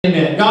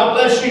Amen. God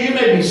bless you. You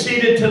may be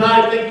seated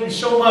tonight. Thank you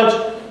so much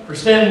for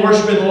standing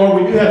worshiping the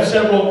Lord. We do have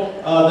several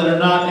that are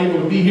not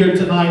able to be here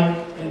tonight,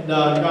 and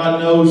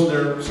God knows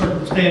their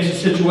circumstances,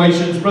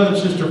 situations. Brother and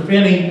Sister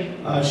Finney,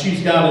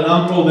 she's got an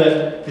uncle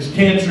that his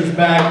cancer's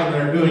back,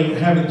 and they're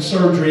having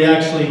surgery.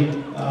 Actually,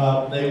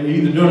 they were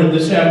either doing it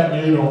this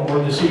afternoon or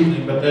this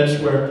evening, but that's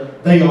where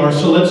they are.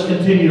 So let's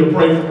continue to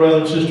pray for Brother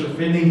and Sister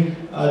Finney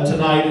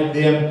tonight, and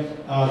then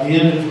the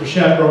Indians were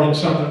chaperoning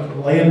something for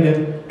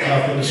Landon.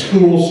 For the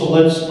school, so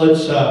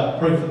let's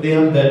pray for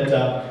them that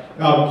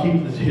God will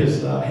keep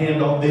His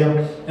hand on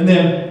them. And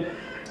then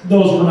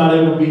those who are not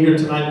able to be here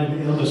tonight with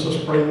the illness,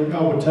 let's pray that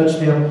God would touch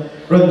them.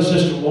 Brother and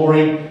Sister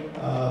Lori,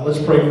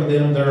 let's pray for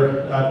them.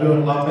 They're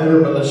doing a lot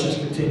better, but let's just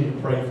continue to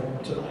pray for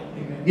them tonight.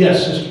 Amen.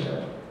 Yes, Sister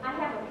Carol. I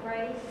have a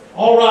praise.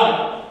 All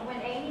right. When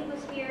Amy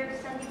was here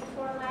Sunday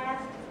before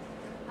last,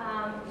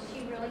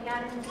 she really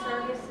got in the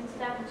service and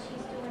stuff, and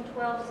she's doing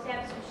 12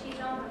 steps, so she's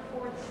on her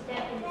 4th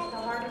step, and it's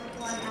the hardest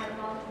one out of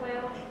all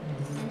 12.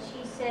 And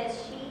she says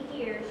she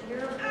hears your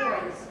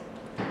voice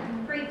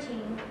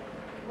preaching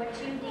what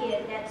you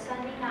did that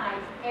Sunday night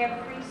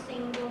every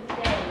single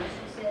day.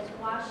 She says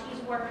while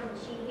she's working,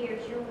 she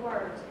hears your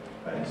words.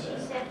 And she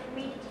said for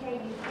me to tell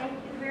you, thank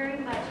you very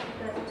much,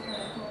 because it's going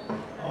to help me.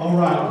 All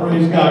right,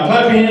 praise God.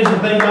 Clap your hands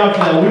and thank God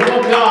for that. We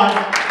want God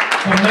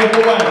to make a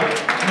way.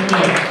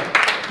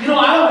 Amen. You know,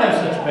 I don't have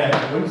such bad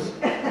voice.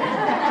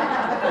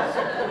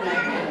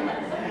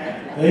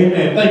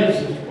 Amen. Thank you,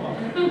 Sister Mom.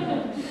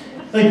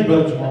 Thank you,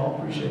 Brother Jamal.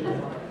 Appreciate that.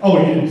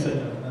 Oh, you didn't say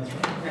that. That's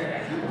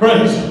right.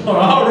 Praise the Lord.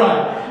 All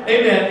right.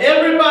 Amen.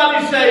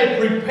 Everybody say,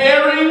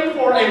 preparing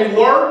for a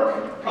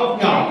work of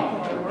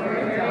God.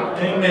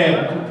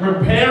 Amen.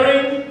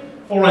 Preparing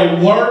for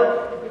a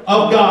work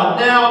of God.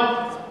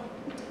 Now,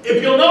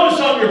 if you'll notice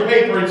on your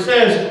paper, it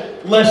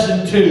says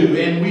Lesson 2.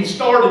 And we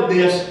started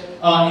this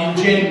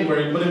in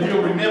January. But if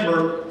you'll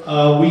remember,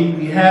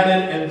 we had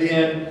it, and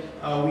then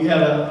we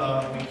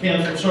had we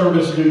canceled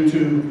service due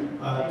to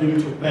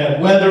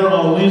bad weather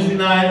on Wednesday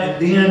night,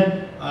 and then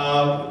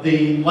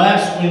the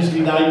last Wednesday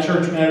night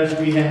church matters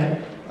we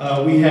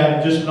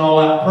had just an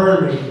all-out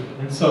prayer meeting,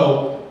 and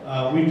so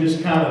we've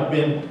just kind of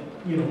been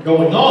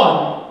going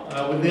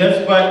on with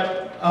this.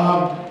 But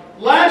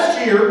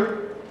last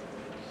year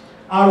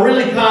I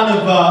really kind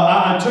of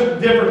I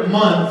took different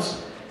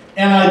months,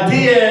 and I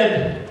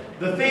did,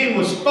 the theme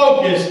was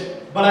focused,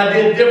 but I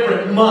did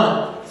different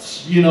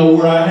months,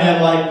 where I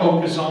had like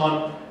focus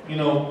on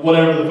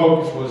whatever the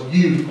focus was,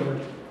 youth, or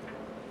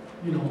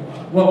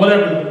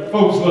whatever the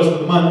focus was for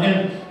the month.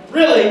 And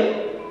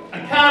really, I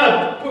kind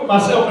of put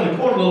myself in a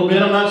corner a little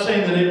bit. I'm not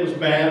saying that it was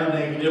bad or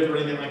negative or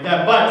anything like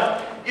that,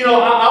 but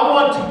I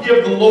want to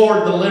give the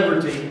Lord the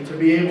liberty to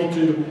be able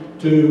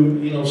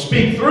to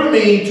speak through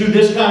me to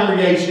this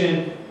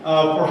congregation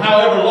for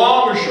however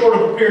long or short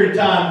of a period of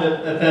time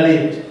that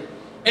is.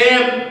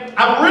 And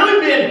I've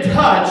really been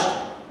touched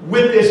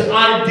with this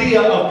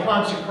idea of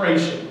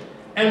consecration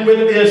and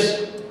with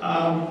this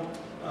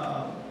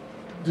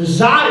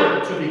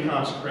desire to be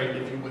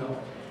consecrated, if you will.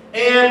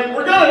 And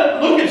we're going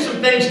to look at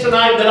some things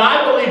tonight that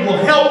I believe will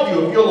help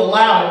you if you'll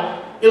allow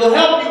it. It'll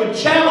help you and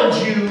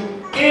challenge you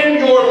in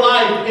your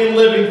life in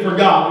living for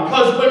God.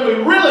 Because when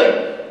we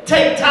really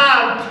take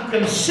time to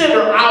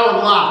consider our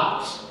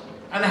lives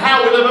and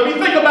how we live, I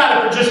mean, think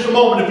about it for just a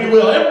moment, if you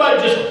will.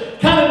 Everybody just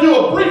kind of do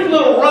a brief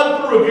little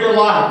run-through of your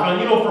life,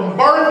 from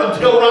birth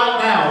until right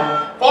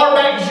now, far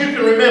back as you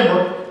can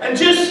remember. And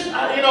just,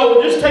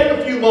 just take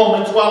a few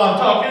moments while I'm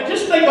talking and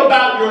just think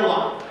about your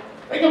life.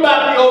 Think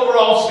about the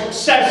overall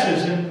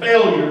successes and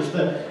failures.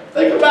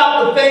 Think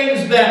about the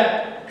things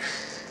that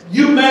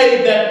you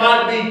made that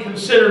might be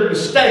considered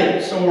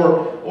mistakes,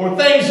 or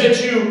things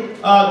that you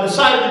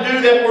decided to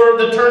do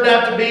that turned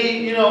out to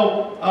be,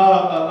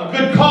 a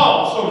good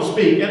cause, so to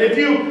speak. And if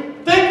you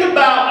think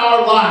about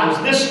our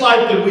lives, this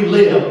life that we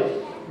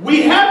live,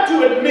 we have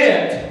to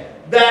admit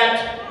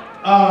that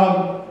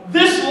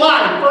this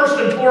life, first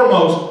and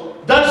foremost,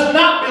 does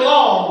not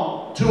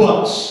belong to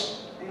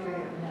us.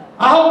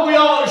 I hope we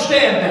all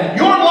understand that.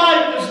 Your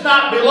life does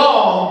not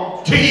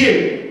belong to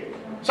you.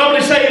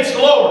 Somebody say it's the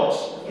Lord's.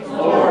 It's the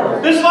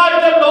Lord's. This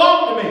life doesn't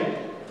belong to me.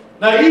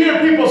 Now you hear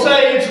people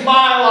say it's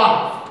my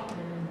life.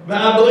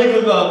 I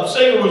believe the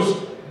singer was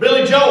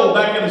Billy Joel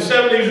back in the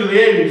 70s or the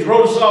 80s,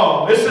 wrote a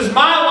song. This is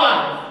my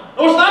life.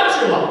 No, it's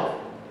not your life.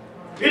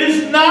 It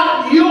is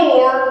not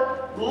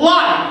your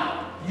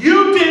life.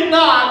 You did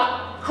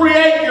not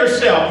create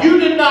yourself. You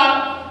did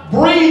not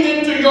breathe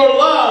into your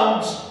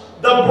lungs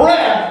the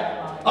breath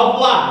of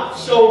life.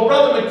 So,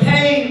 Brother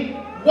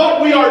McCain,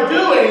 what we are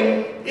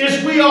doing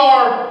is we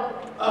are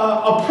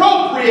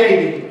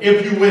appropriating,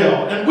 if you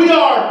will. And we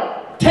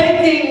are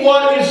taking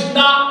what is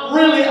not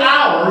really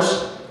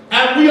ours,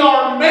 and we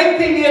are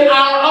making it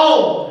our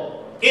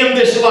own in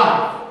this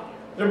life.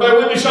 Everybody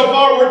with me so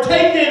far? We're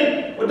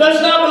taking what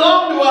does not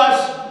belong to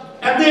us,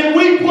 and then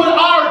we put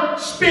our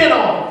spin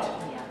on it.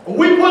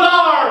 We put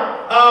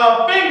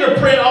our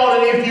fingerprint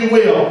on it, if you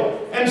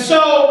will. And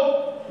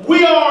so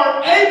we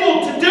are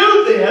able to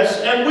do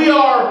this, and we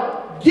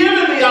are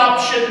given the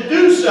option to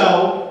do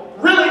so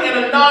really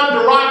in a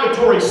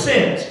non-derogatory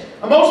sense.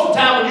 And most of the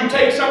time when you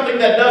take something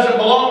that doesn't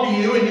belong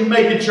to you and you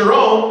make it your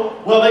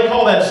own, well, they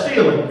call that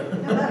stealing.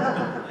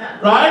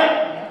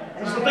 Right?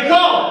 That's what they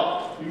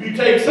call it. If you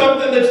take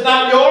something that's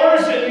not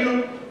yours and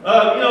you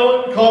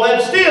call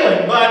that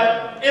stealing.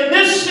 But in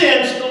this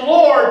sense, the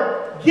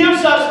Lord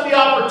gives us the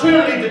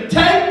opportunity to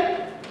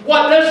take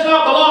what does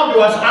not belong to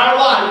us, our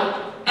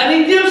life, and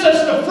He gives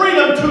us the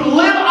freedom to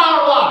live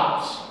our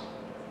lives.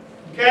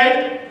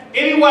 Okay?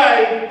 Any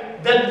way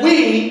that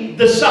we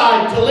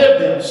decide to live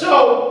them.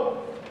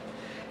 So,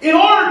 in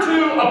order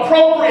to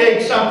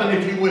appropriate something,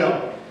 if you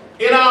will,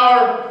 in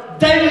our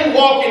daily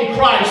walk in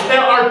Christ,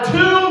 there are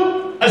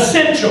two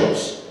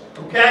essentials.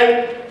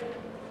 Okay?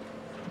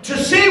 To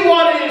see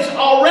what is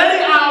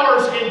already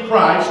ours in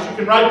Christ, you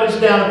can write this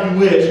down if you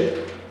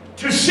wish,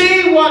 to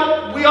see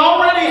what we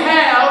already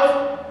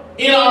have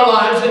in our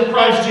lives in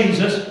Christ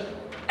Jesus,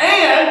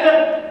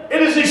 and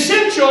it is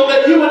essential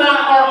that you and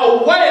I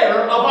are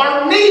aware of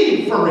our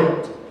need for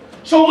it.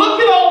 So look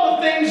at all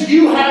the things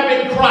you have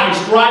in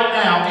Christ right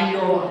now in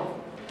your life.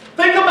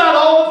 Think about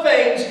all the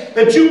things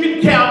that you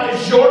can count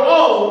as your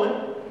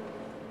own,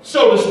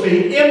 so to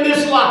speak, in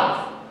this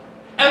life.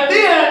 And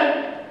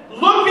then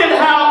look at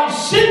how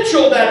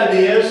essential that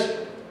it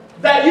is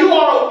that you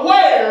are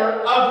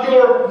aware of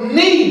your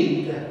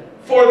need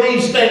for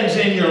these things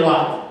in your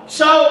life.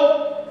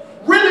 So,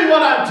 really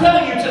what I'm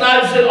telling you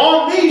tonight is that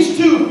on these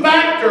two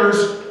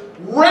factors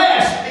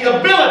rest the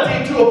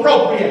ability to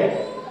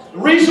appropriate. The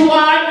reason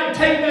why I can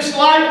take this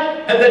life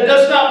and that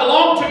does not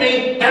belong to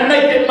me and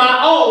make it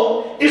my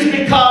own is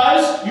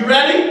because, you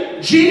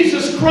ready?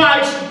 Jesus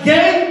Christ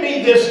gave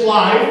me this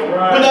life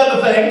with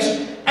other things,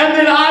 and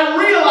then I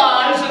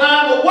realize and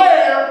I'm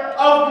aware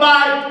of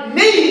my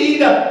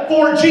need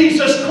for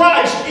Jesus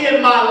Christ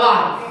in my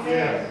life.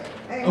 Yes.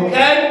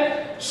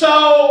 Okay?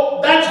 So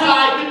that's how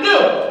I can do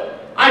it.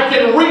 I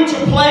can reach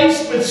a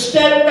place with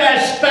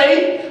steadfast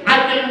faith. I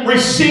can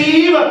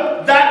receive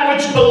that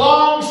which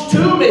belongs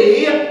to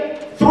me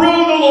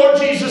through the Lord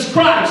Jesus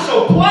Christ.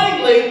 So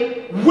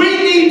plainly, we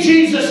need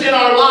Jesus in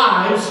our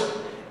lives.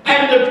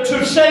 And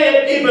to say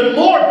it even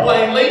more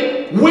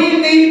plainly,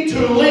 we need to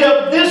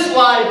live this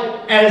life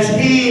as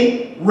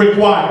He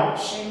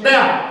requires.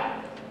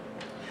 Now,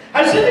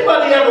 has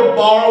anybody ever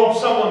borrowed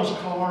someone's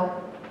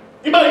car?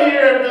 Anybody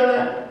here ever done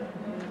that?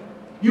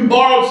 You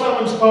borrowed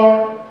someone's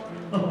car?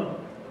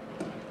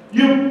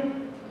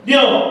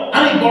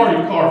 I need to borrow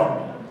your car from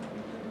you.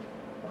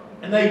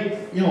 And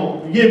they,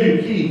 give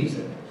you keys.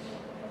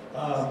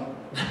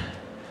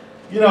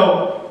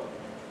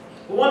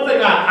 One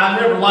thing I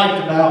never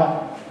liked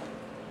about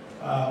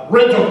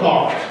rental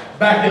cars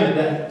back in the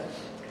day.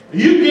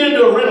 You get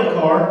into a rental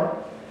car,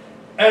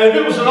 and if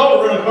it was an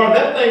old rental car,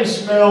 that thing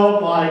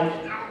smelled like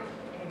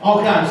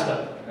all kinds of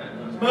stuff.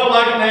 It smelled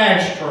like an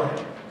ashtray.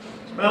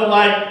 It smelled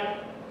like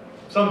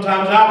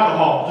sometimes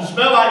alcohol. It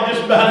smelled like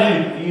just about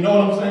anything. You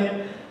know what I'm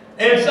saying?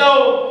 And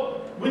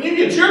so, when you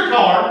get your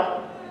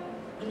car,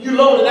 and you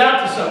loan it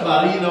out to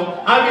somebody,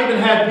 I've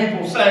even had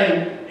people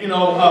say,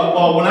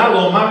 well, when I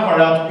loan my car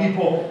out to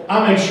people,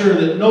 I make sure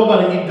that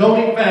don't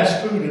eat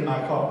fast food in my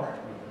car.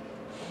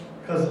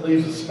 Because it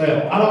leaves a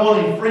smell. I don't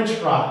want any French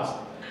fries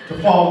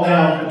to fall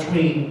down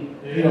between,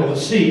 the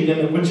seat,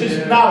 which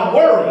is not a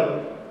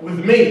worry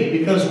with me,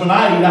 because when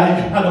I eat,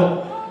 I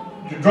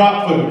don't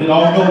drop food. It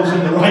all goes in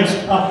the right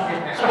spot,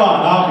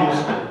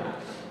 obviously.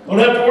 Don't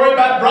have to worry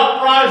about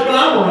drop fries when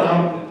I'm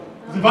around.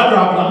 Because if I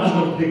drop it, I'm just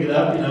going to pick it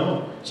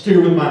up,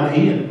 steer with my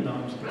knee, and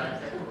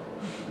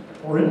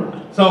or in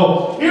my.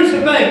 So here's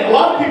the thing. A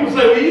lot of people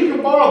say, well, you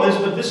can borrow this,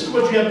 but this is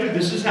what you have to do.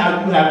 This is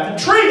how you have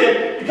to treat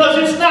it, because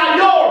it's not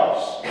yours.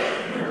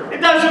 It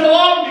doesn't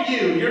belong to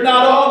you. You're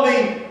not on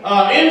the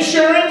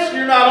insurance.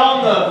 You're not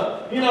on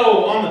the,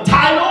 on the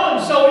title,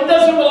 and so it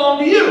doesn't belong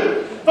to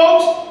you.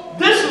 Folks,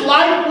 this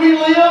life we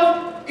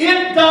live,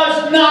 it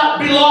does not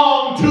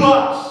belong to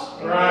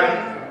us.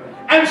 Right.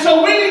 And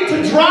so we need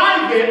to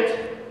drive it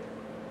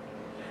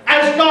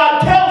as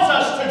God tells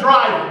us to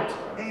drive it.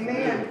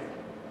 Amen.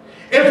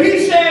 If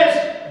He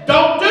says,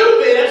 don't do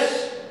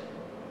this,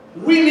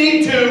 we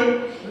need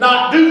to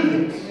not do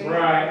this.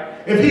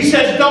 Right. If He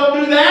says,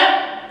 don't do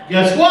that,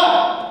 guess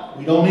what?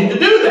 We don't need to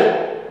do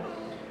that.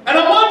 And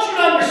I want you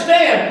to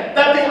understand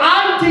that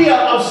the idea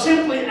of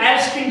simply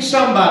asking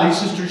somebody,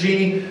 Sister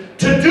Jeannie,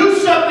 to do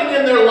something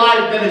in their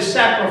life that is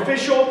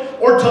sacrificial,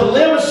 or to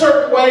live a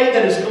certain way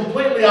that is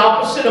completely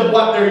opposite of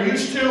what they're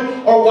used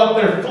to or what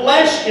their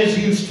flesh is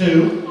used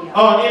to,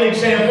 in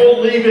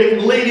example,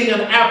 leading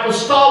an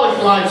apostolic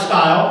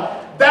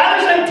lifestyle, that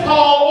is a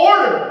tall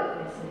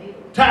order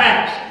to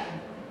ask.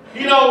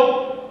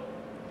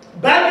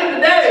 Back in the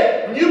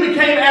day, when you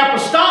became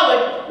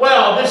apostolic,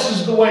 well, this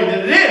is the way that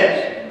it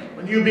is.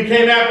 When you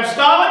became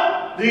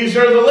apostolic, these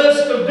are the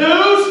list of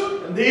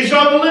do's, and these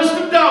are the list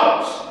of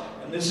don'ts.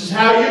 And this is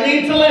how you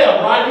need to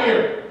live, right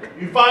here.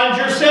 You find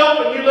yourself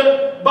and you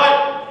live.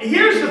 But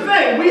here's the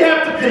thing. We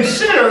have to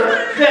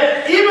consider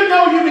that even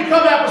though you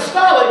become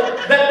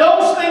apostolic, that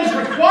those things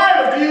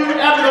required of you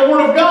under the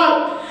Word of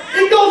God,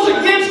 it goes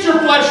against your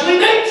fleshly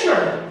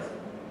nature.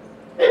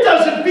 It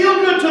doesn't feel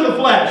good to the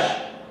flesh.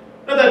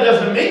 Now that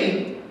doesn't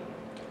mean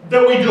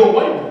that we do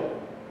away with it.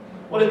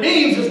 What it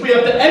means is we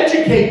have to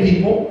educate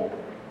people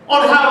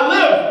on how to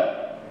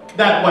live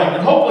that way.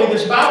 And hopefully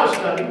this Bible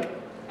study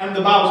and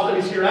the Bible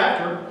studies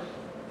hereafter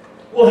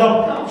will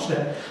help accomplish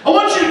that. I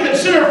want you to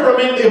consider for a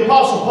minute the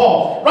Apostle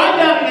Paul. Write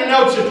down in your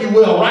notes, if you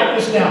will. Write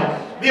this down.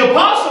 The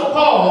Apostle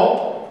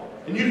Paul,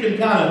 and you can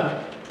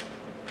kind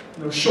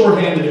of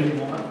shorthand it if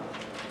you want.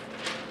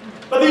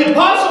 But the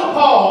Apostle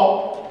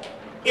Paul,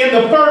 in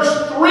the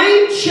first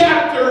 3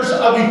 chapters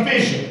of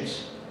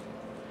Ephesians,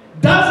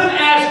 doesn't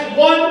ask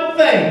one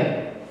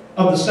thing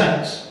of the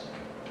saints.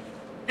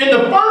 In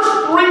the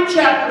first 3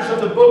 chapters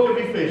of the book of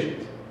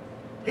Ephesians,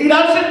 he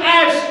doesn't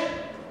ask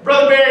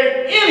Brother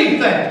Barry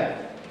anything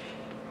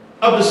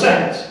of the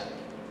saints.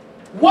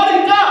 What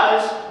he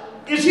does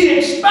is he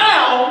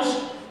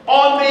expounds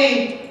on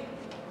the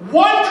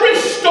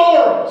wondrous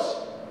stories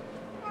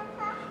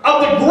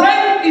of the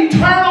great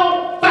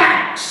eternal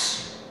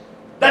facts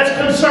that's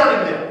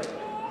concerning them.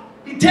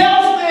 He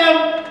tells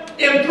them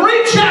in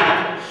 3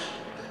 chapters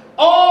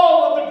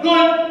all of the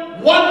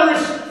good,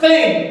 wondrous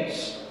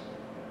things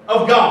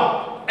of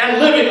God and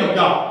living of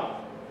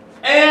God.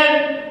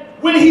 And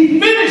when he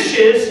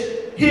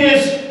finishes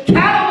his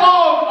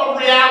catalog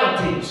of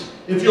realities,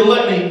 if you'll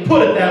let me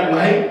put it that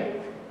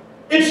way,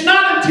 it's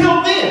not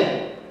until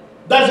then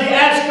does he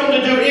ask them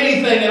to do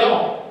anything at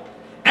all.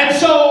 And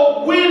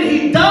so when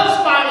he does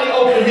finally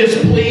open his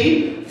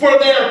plea for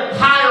their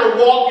higher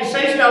walk, you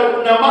say, now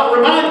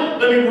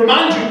let me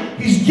remind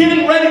you, he's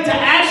getting ready to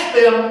ask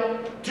them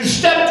to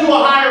step to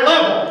a higher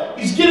level.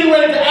 He's getting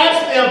ready to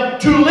ask them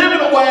to live in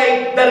a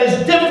way that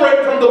is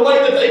different from the way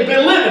that they've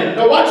been living.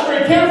 Now watch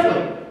very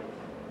carefully.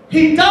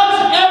 He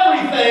does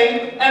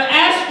everything and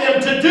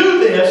asks them to do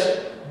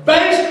this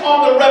based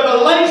on the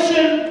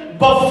revelation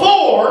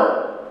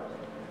before,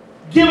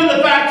 given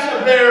the facts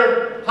of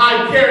their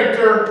high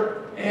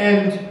character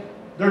and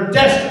their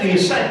destiny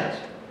as saints.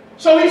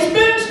 So he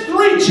spends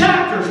 3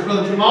 chapters,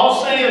 Brother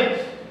Jamal,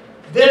 saying,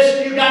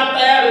 this, you got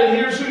that, and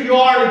here's who you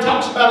are. And he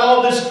talks about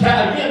all this,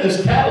 again,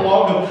 this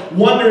catalog of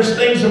wondrous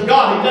things of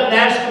God. He doesn't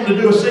ask them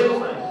to do a single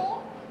thing.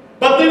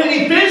 But then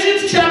in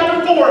Ephesians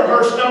chapter 4,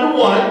 verse number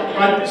 1,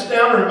 write this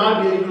down, or it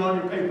might be even on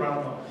your paper, I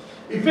don't know.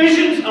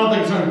 Ephesians, I don't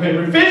think it's on your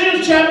paper.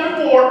 Ephesians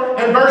chapter 4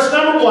 and verse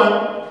number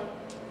 1,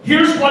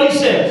 here's what he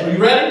says. Are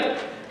you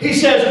ready? He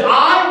says,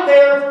 I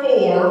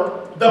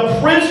therefore, the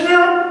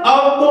prisoner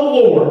of the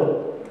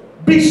Lord,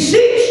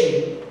 beseech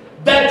you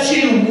that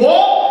ye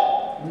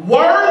walk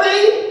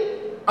worthy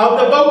of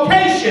the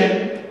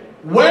vocation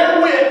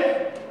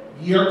wherewith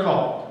ye are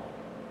called.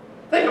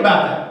 Think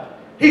about that.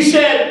 He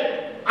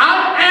said,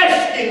 I'm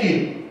asking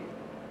you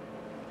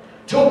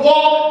to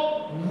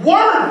walk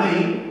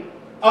worthy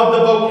of the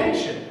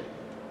vocation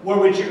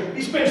wherewith you are.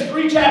 He spends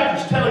 3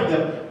 chapters telling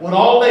them what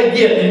all they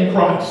get in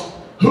Christ,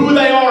 who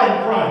they are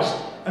in Christ.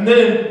 And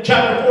then in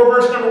chapter 4,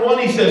 verse number 1,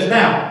 he says,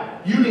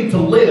 now, you need to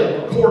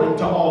live according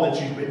to all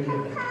that you've been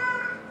given.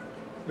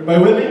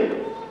 Everybody with me?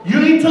 You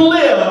need to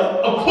live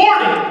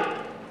according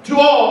to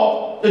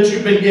all that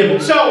you've been given.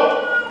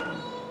 So,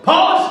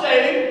 Paul is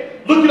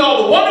stating, look at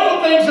all the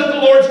wonderful things that the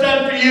Lord's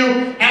done for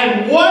you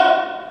and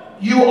what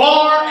you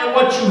are and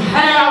what you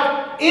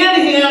have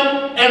in Him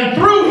and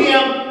through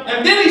Him.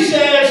 And then he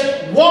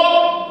says,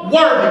 walk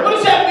worthy. What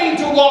does that mean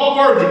to walk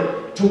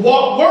worthy? To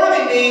walk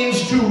worthy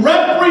means to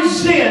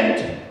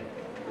represent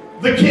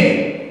the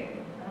King.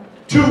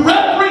 To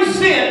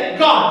represent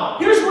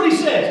God. Here's what he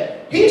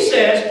says. He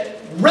says,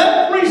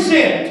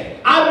 represent,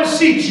 I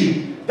beseech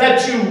you,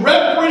 that you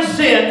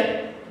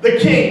represent the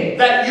King,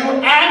 that you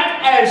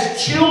act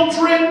as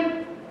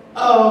children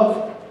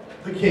of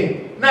the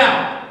King.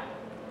 Now,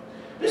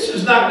 this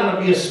is not going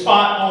to be a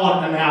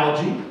spot-on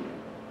analogy,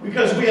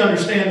 because we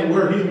understand that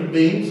we're human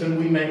beings and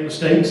we make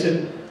mistakes,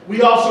 and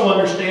we also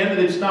understand that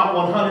it's not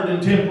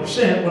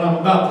 110% what I'm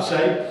about to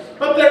say,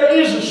 but there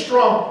is a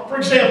strong, for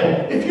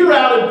example, if you're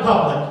out in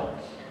public,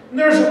 and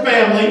there's a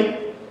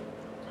family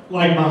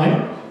like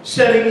mine,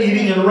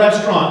 eating in a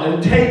restaurant, at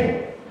a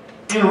table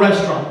in a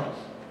restaurant.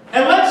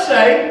 And let's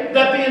say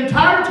that the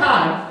entire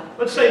time,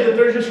 let's say that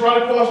they're just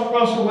right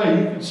across the way,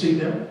 you can see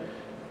them.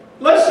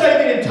 Let's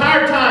say the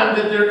entire time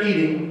that they're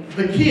eating,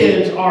 the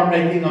kids are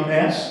making a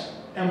mess.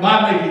 And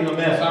by making a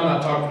mess, I'm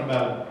not talking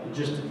about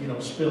just,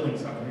 spilling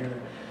something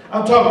here.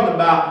 I'm talking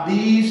about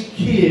these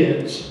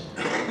kids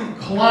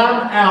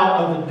climb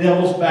out of the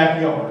devil's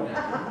backyard.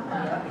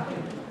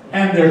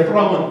 And they're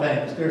throwing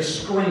things, they're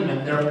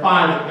screaming, they're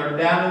fighting, they're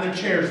down in their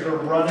chairs, they're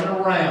running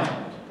around.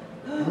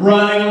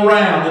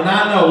 And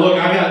I know, look,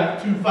 I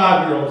got 2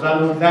 5-year-olds. I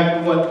know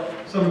exactly what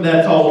some of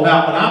that's all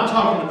about. But I'm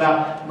talking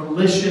about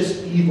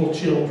malicious, evil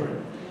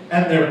children.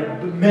 And they're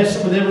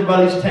messing with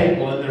everybody's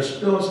table, and they're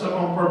spilling stuff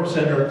on purpose,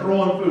 and they're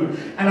throwing food.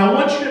 And I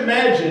want you to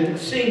imagine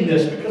seeing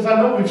this, because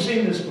I know we've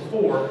seen this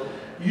before.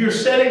 You're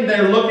sitting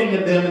there looking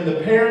at them, and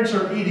the parents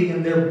are eating,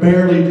 and they're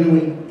barely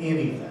doing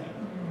anything.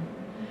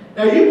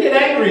 Now, you get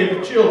angry at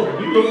the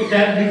children. You look at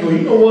that and you go,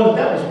 you know what? If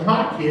that was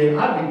my kid,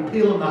 I'd be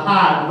peeling the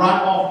hide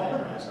right off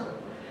that rascal.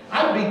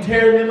 I'd be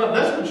tearing them up.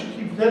 That's what you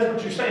keep that's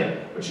what you're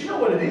saying. But you know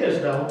what it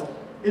is, though?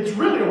 It's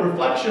really a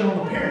reflection on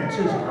the parents,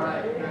 isn't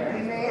it?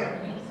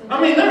 Amen.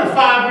 I mean, they're a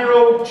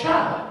 5-year-old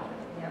child.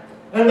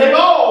 And they've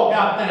all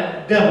got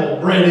that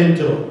devil bred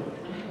into them.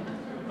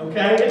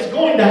 Okay? It's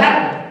going to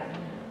happen.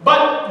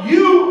 But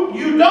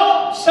you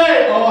don't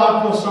say, oh,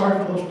 I feel sorry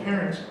for those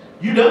parents.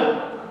 You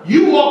don't.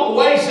 You walk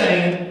away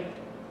saying,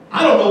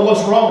 I don't know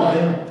what's wrong with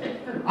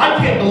them. I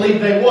can't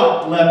believe they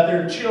what? Let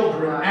their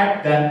children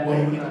act that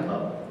way in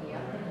love.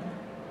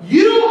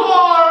 You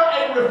are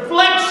a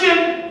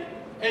reflection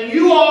and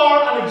you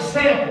are an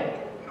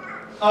example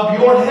of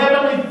your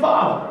Heavenly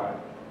Father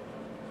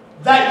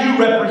that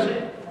you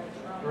represent.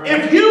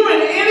 If you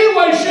in any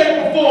way,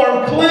 shape, or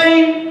form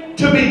claim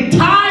to be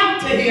tied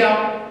to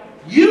Him,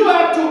 you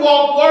have to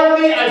walk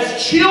worthy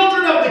as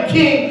children of the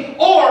King,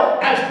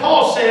 or, as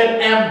Paul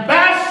said,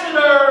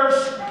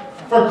 ambassadors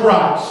for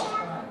Christ.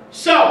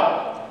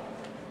 So,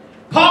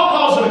 Paul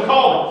calls it a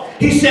calling.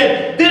 He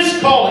said this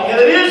calling, and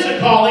it is a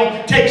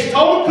calling, takes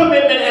total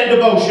commitment and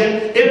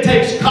devotion. It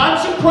takes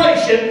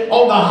consecration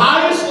on the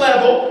highest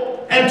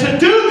level. And to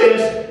do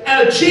this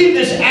and achieve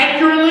this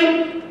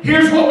accurately,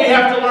 here's what we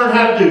have to learn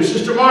how to do.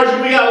 Sister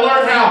Margie, we got to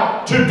learn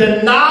how to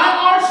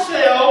deny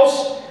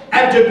ourselves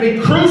and to be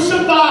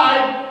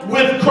crucified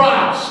with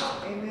Christ.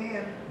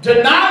 Amen.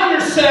 Deny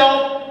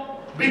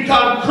yourself,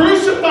 become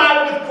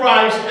crucified with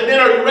Christ, and then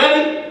are you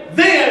ready?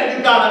 Then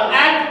you've got to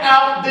act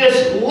out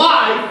this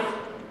life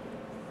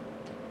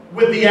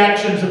with the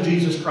actions of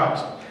Jesus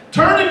Christ.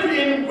 Turn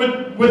it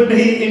with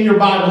me in your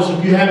Bibles,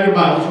 if you have your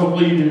Bibles.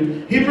 Hopefully you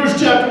do. Hebrews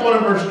chapter 1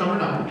 and verse number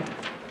 9.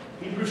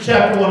 Hebrews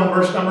chapter 1 and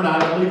verse number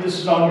 9. I believe this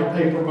is on your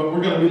paper, but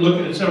we're going to be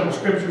looking at several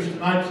scriptures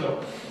tonight.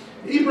 So,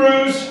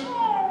 Hebrews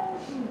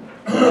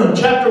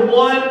chapter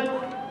 1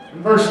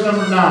 and verse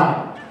number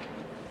 9.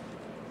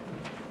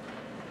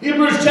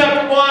 Hebrews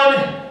chapter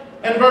 1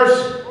 and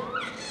verse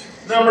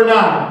number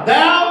 9.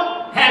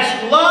 Thou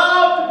hast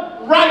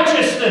loved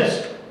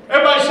righteousness.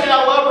 Everybody say,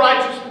 I love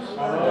righteousness.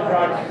 I love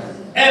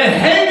righteousness. And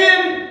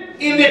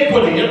hated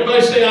iniquity.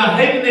 Everybody say, I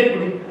hate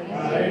iniquity.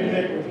 I hate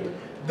iniquity.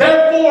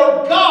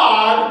 Therefore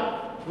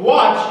God,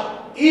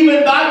 watch,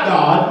 even thy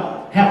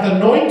God, hath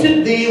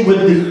anointed thee with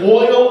the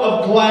oil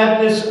of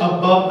gladness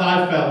above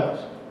thy fellows.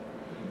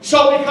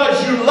 So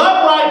because you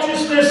love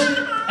righteousness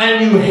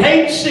and you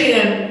hate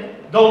sin,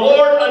 the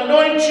Lord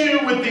anoints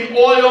you with the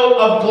oil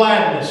of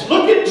gladness.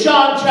 Look at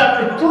John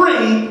chapter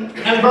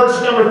 3 and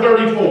verse number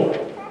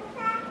 34.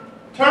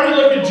 Turn and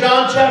look at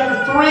John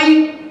chapter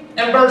 3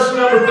 and verse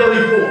number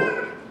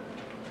 34.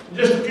 In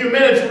just a few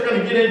minutes, we're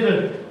going to get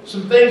into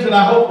some things that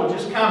I hope will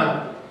just kind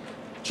of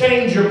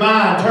change your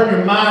mind, turn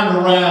your mind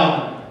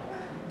around,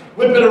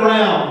 whip it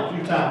around a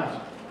few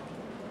times.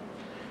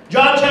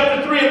 John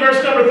chapter 3 and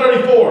verse number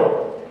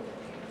 34.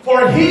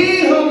 For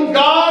he whom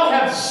God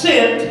hath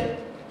sent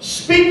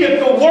speaketh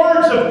the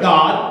words of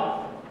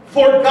God,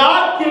 for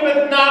God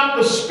giveth not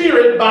the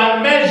Spirit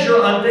by measure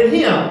unto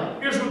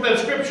him. Here's what that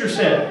scripture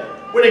said.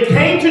 When it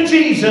came to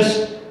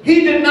Jesus,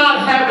 He did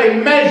not have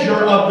a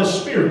measure of the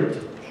Spirit.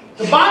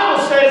 The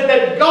Bible says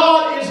that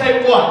God is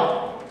a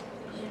what?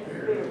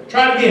 Spirit.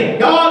 Try it again.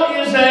 God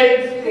is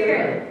a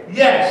Spirit.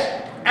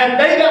 Yes. And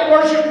they that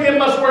worship Him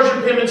must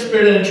worship Him in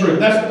spirit and in truth.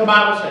 That's what the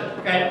Bible says.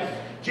 Okay?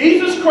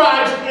 Jesus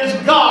Christ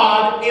is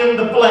God in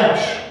the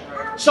flesh.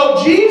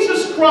 So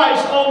Jesus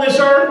Christ on this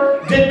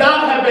earth did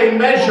not have a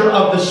measure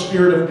of the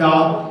Spirit of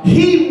God.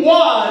 He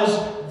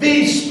was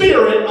the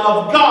Spirit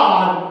of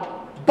God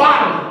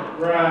bodily.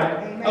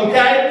 Right.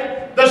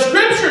 Okay? The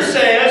scripture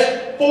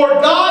says, for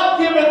God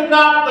giveth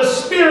not the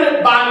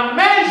Spirit by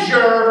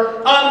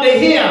measure unto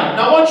him.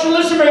 Now I want you to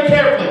listen very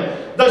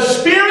carefully. The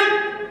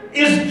Spirit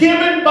is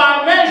given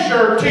by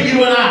measure to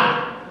you and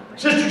I.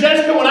 Sister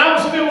Jessica, when I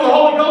was filled with the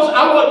Holy Ghost,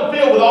 I wasn't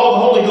filled with all the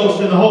Holy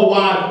Ghost in the whole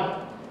wide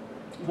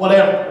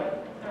whatever.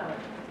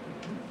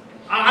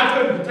 I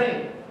couldn't contain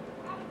it.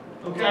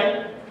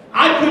 Okay?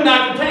 I could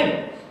not contain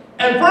it.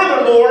 And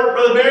furthermore,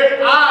 Brother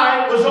Barry,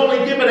 I was only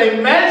given a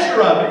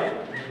measure of it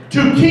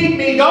to keep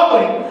me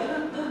going,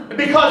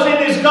 because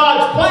it is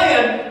God's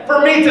plan for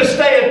me to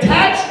stay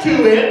attached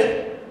to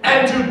it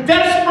and to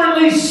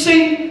desperately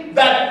seek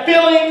that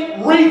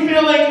filling,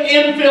 refilling,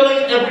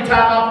 infilling every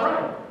time I pray.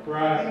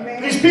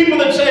 Right. These people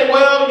that say,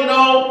 well, you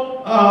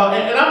know,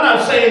 and I'm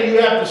not saying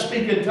you have to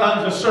speak in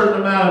tongues a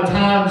certain amount of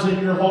times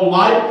in your whole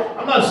life.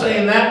 I'm not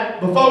saying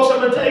that. But folks, I'm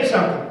going to tell you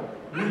something.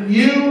 When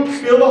you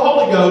feel the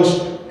Holy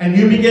Ghost and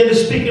you begin to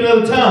speak in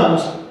other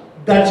tongues,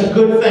 that's a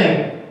good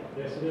thing.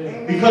 Yes, it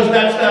is. Because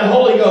that's that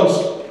Holy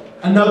Ghost,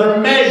 another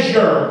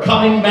measure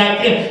coming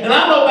back in. And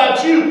I don't know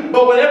about you,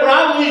 but whenever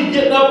I leave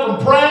getting up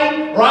from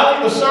praying, or I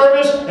leave a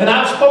service, and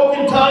I've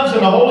spoken tongues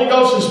and the Holy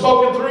Ghost has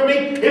spoken through me,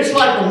 it's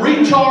like a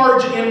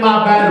recharge in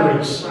my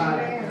batteries.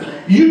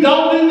 You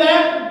don't do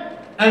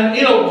that, and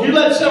you know, you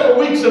let several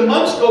weeks and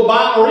months go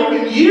by, or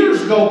even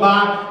years go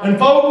by, and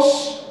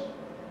folks,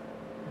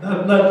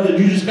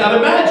 you just got to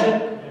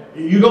imagine,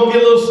 you're going to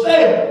get a little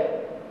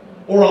stale,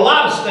 or a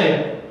lot of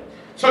stale.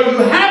 So you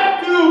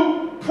have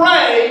to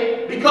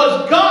pray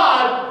because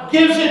God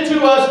gives it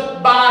to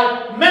us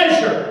by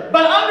measure.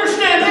 But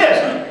understand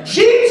this,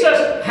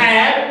 Jesus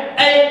had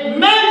a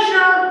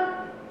measure,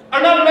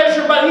 or not a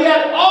measure, but he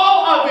had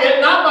all of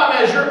it, not by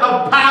measure,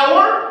 of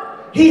power.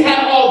 He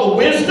had all the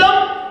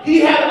wisdom. He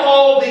had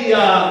all the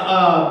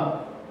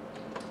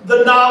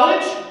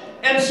knowledge.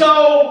 And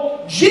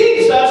so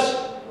Jesus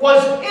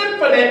was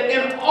infinite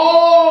in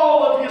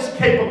all of his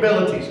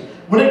capabilities.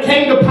 When it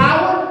came to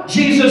power,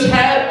 Jesus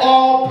had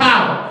all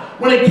power.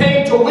 When it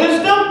came to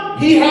wisdom,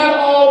 he had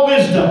all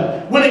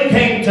wisdom. When it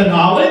came to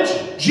knowledge,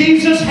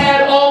 Jesus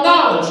had all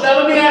knowledge. Now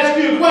let me ask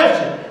you a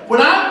question. When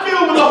I'm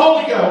filled with the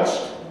Holy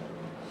Ghost,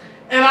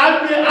 and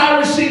I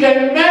receive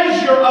a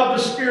measure of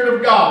the Spirit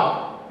of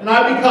God, and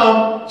I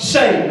become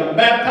saved, I'm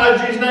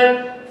baptized in Jesus'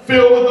 name,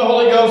 filled with the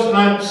Holy Ghost, and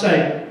I'm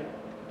saved.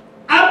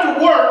 I have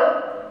to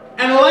work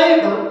and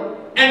labor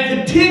and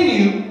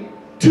continue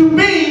to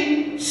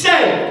be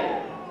saved.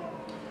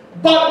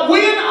 But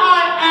when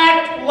I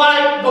act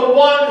like the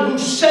one who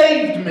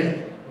saved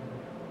me,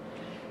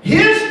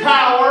 his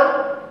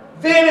power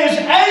then is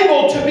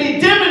able to be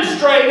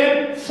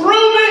demonstrated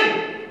through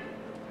me.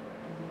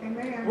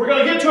 Amen. We're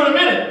going to get to it in a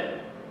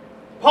minute.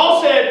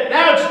 Paul said,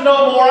 now it's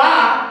no more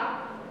I,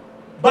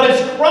 but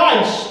it's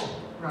Christ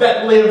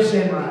that lives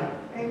in me.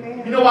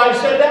 Amen. You know why he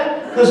said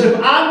that? Because if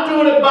I'm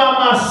doing it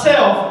by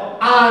myself,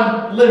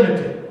 I'm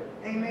limited.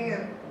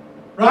 Amen.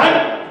 Right?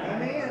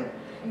 Amen.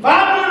 If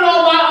I'm doing it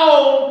on my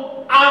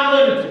own, I'm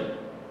limited.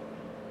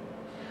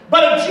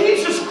 But if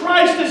Jesus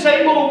Christ is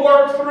able to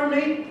work through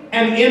me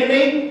and in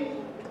me,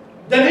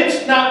 then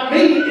it's not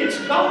me, it's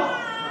God.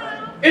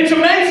 It's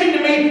amazing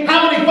to me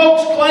how many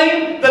folks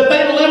claim that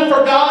they live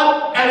for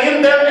God, and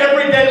in their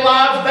everyday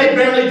lives they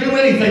barely do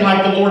anything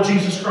like the Lord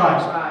Jesus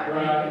Christ.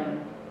 Right.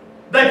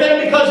 They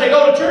think because they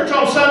go to church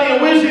on Sunday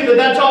and Wednesday that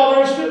that's all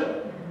there is to it.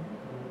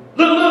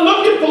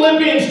 Look at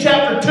Philippians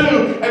chapter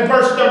 2 and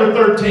verse number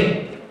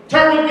 13.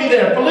 Turn with me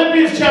there.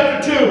 Philippians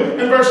chapter 2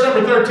 and verse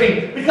number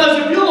 13. Because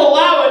if you'll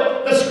allow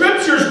it, the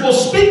Scriptures will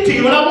speak to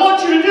you. And I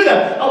want you to do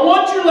that. I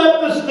want you to let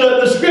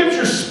the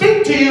Scriptures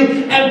speak to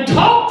you and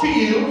talk to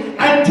you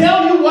and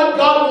tell you what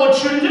God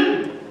wants you to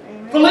do.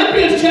 Amen.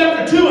 Philippians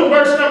chapter 2 and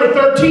verse number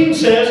 13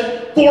 says,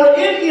 for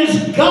it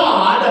is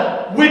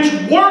God which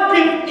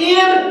worketh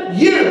in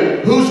you.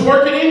 Who's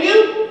working in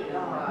you?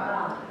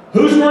 God.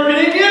 Who's working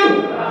in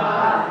you?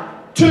 God.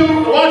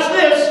 To, watch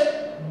this,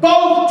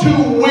 both to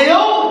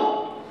will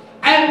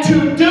and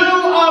to do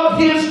of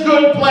his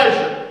good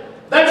pleasure.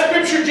 That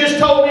scripture just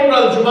told me,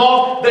 Brother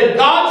Jamal, that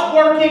God's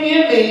working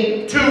in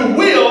me to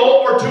will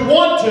or to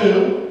want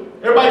to.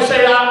 Everybody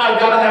say, I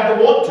got to have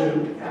the want to.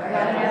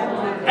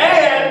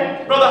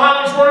 And, Brother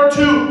Holly's word,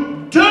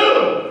 to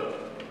do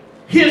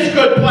his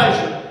good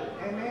pleasure.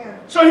 Amen.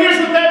 So here's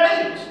what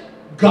that means.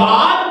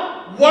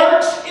 God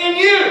works in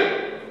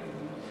you.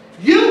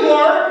 You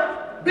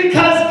work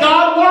because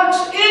God works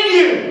in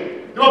you.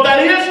 You know what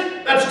that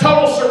is? That's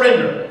total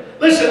surrender.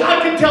 Listen, I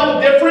can tell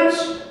the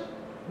difference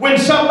when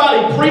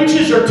somebody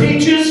preaches or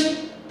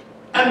teaches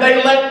and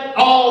they let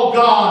all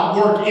God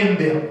work in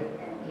them.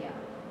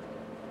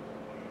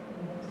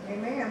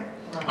 Amen.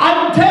 I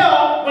can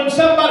tell when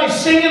somebody's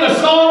singing a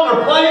song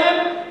or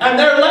playing and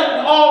they're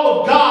letting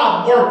all of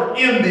God work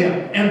in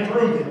them and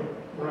through them.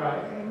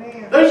 Right.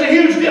 Amen. There's a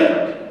huge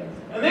difference.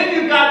 And then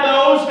you've got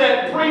those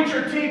that preach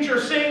or teach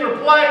or sing or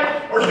play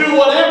or do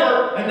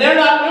whatever, and they're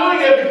not doing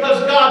it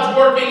because God's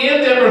working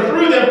in them or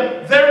through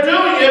them. They're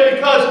doing it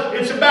because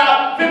it's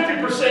about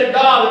 50%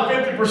 God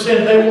and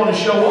 50% they want to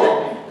show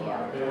off.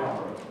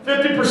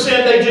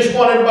 50% they just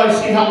want everybody to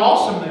see how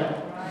awesome they are.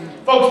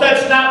 Folks,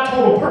 that's not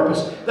total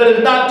purpose. That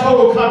is not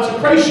total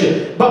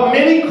consecration. But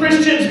many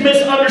Christians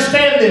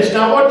misunderstand this.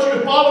 Now I want you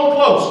to follow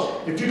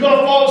close. If you're going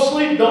to fall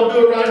asleep, don't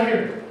do it right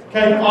here.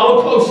 Okay?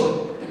 Follow closely.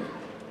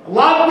 A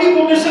lot of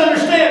people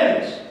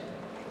misunderstand this.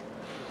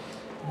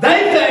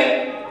 They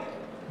think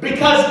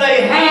because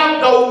they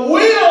have the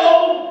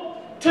will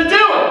to do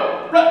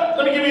it.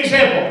 Let me give you an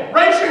example.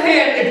 Raise your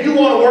hand if you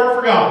want to work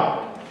for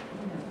God.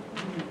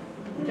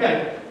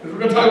 Okay, because we're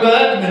going to talk about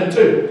that in a minute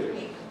too.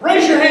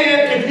 Raise your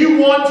hand if you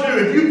want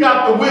to, if you've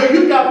got the will,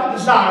 you've got the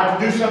desire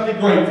to do something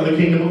great for the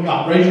kingdom of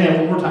God. Raise your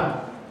hand one more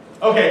time.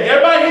 Okay,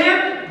 everybody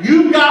here,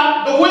 you've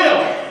got the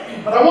will.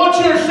 But I want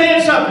you to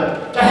understand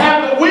something. To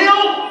have the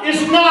will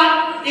is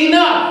not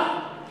enough.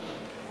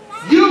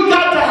 You've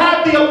got to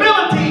have the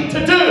ability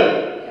to do.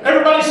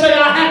 Everybody say,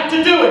 I have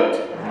to do it.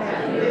 I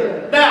have to do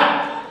it.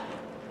 Now,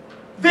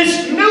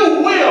 this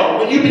new will,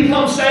 when you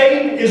become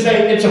saved, it's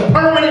a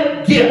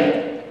permanent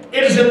gift.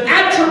 It is an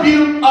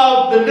attribute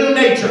of the new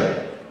nature.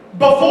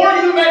 Before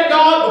you met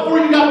God, before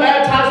you got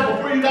baptized,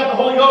 before you got the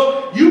Holy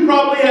Ghost, you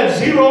probably had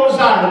zero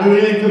desire to do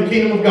anything for the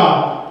kingdom of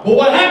God. But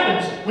what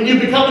happens when you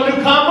become a new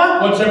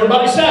convert? What's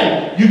everybody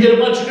saying? You get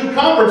a bunch of new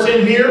converts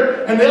in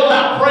here, and they'll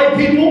out-pray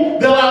people,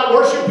 they'll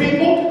out-worship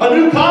people. A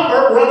new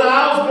convert will run the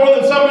aisles more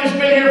than somebody who's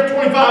been here for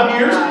 25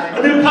 years. A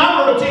new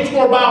convert will teach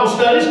more Bible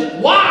studies.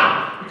 Why?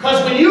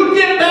 Because when you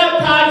get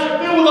baptized and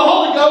filled with the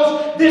Holy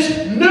Ghost,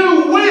 this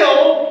new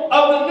will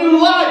of the new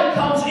life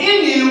comes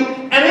in you,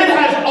 and it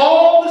has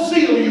all the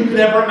zeal you could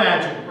ever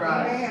imagine.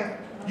 Amen.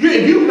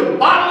 If you could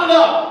bottle it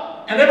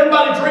up and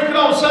everybody drinking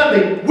on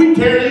Sunday, we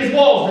tear these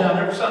walls down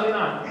every Sunday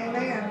night.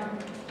 Amen.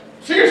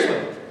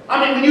 Seriously.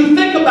 I mean, when you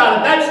think about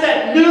it, that's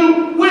that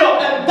new will.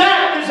 And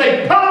that is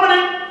a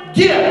permanent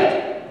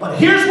gift. But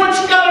here's what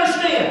you got to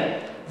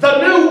understand.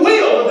 The new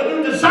will, the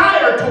new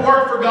desire to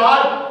work for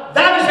God,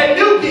 that is a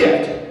new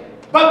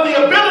gift. But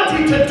the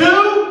ability to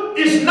do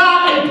is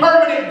not a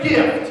permanent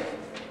gift.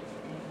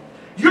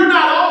 You're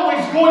not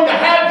always going to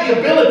have the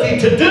ability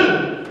to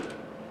do.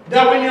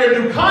 Now, when you're a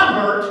new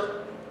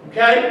convert,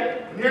 okay,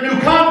 when you're a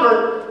new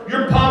convert,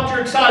 you're pumped,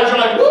 you're excited, you're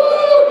like,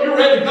 woo, you're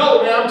ready to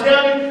go. Now, I'm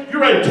telling you,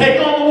 you're ready to take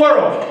on the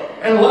world.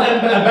 And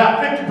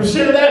about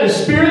 50% of that is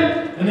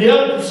spirit, and the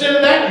other percent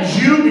of that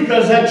is you,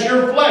 because that's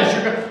your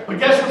flesh. But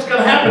guess what's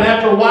going to happen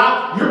after a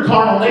while? Your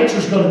carnal nature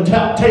is going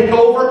to take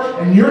over,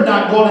 and you're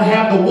not going to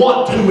have the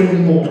want to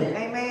anymore.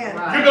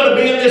 Amen. You're going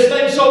to be in this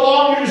thing so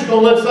long, you're just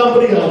going to let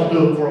somebody else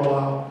do it for a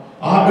while.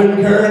 I've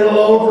been carrying the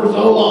load for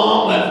so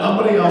long, let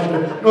somebody else do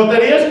it. You know what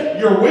that is?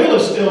 Your will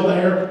is still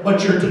there,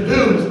 but your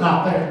to-do is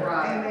not there.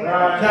 Amen.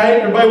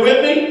 Okay, everybody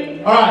with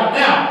me? All right,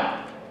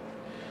 now.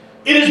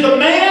 It is the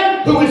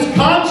man who is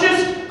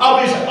conscious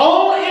of his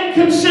own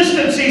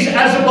inconsistencies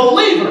as a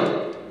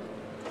believer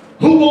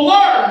who will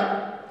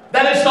learn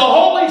that it's the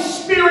Holy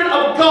Spirit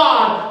of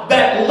God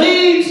that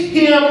leads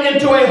him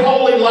into a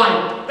holy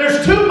life.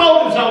 There's two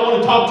motives I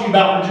want to talk to you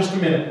about for just a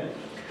minute.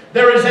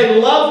 There is a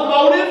love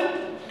motive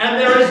and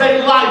there is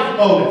a life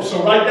motive.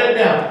 So write that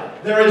down.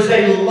 There is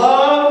a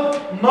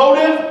love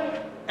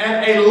motive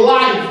and a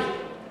life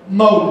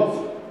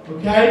motive.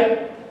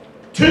 Okay?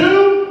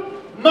 Two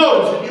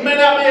motives. And you may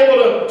not be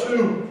able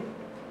to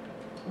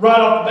right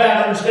off the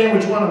bat understand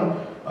which one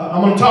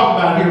I'm going to talk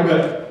about here,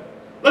 but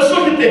let's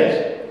look at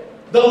this.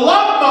 The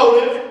love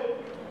motive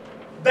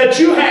that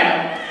you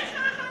have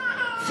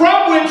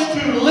from which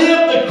to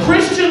live the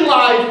Christian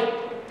life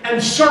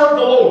and serve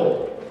the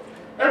Lord.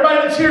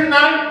 Everybody that's here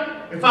tonight,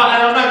 and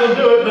I'm not going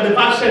to do it, but if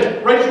I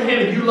said, raise your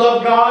hand if you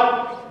love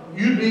God,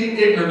 you'd be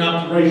ignorant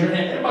not to raise your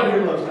hand. Everybody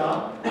here loves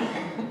God.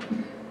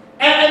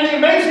 And the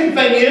amazing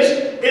thing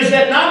is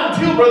that not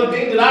until, Brother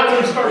Dean, did I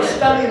really start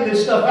studying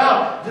this stuff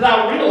out, did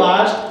I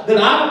realize that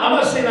I'm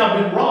not saying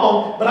I've been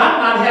wrong, but I've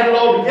not had it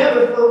all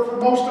together for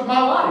most of my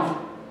life.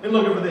 And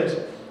looking for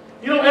this.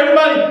 You know,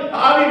 everybody,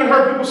 I've even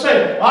heard people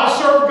say, I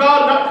serve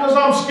God not because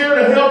I'm scared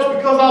of hell, it's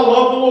because I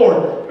love the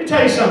Lord. Let me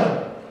tell you something.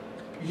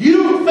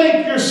 You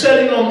think you're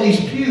sitting on these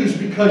pews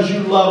because you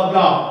love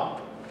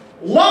God.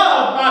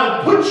 Love might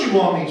have put you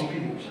on these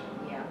pews.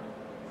 Yeah.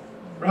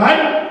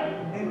 Right?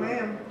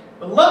 Amen.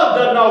 But love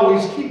doesn't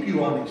always keep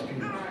you on these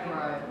pews.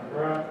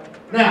 Right.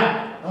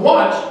 Now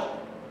watch.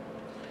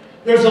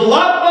 There's a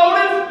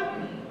love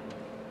motive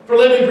for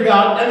living for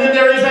God, and then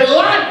there is a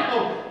life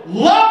motive.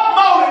 Love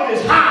motive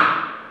is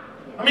high.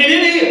 I mean,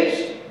 it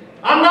is.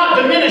 I'm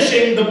not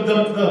diminishing the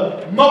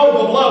motive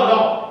of love at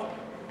all.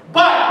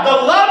 But the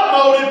love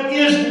motive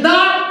is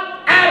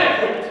not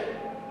adequate.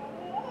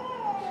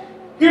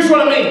 Here's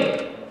what I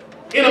mean.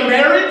 In a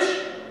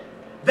marriage,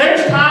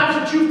 there's times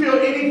that you feel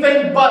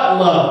anything but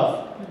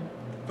love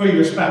for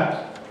your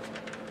spouse.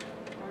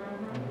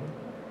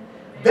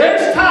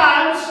 There's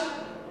times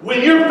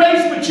when you're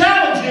faced with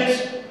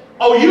challenges,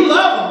 oh, you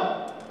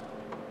love them,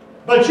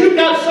 but you've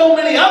got so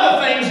many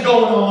other things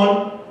going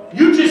on,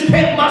 you just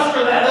can't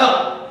muster that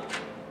up.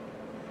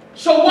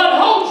 So what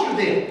holds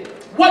you then?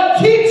 What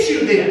keeps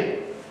you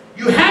then?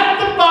 You have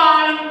to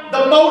find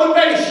the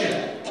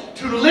motivation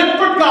to live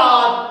for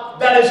God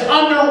that is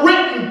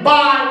underwritten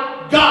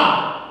by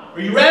God.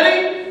 Are you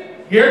ready?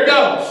 Here it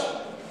goes.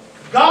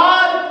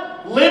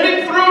 God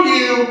living through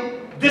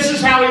you, this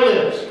is how He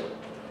lives.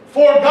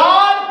 For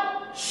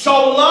God so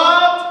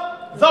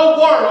loved the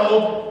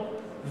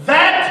world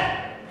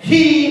that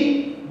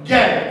He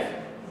gave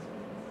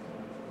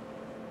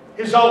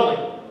His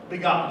only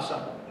begotten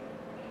Son.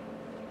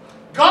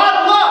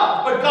 God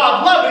loved, but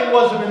God loving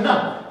wasn't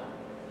enough.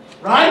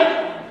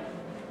 Right?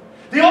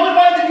 The only way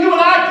that you and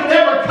I could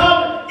ever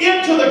come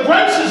into the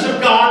graces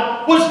of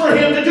God was for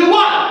Him to do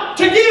what?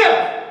 To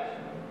give.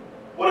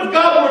 What if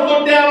God would have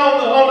looked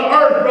down on the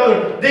earth,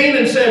 Brother Dean,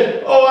 and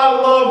said, oh, I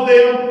love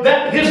them.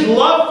 That His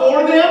love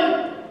for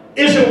them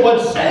isn't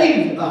what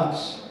saved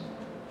us.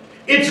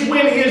 It's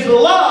when His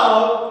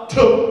love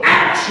took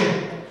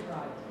action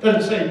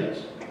that it saved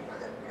us.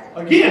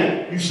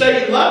 Again, you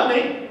say you love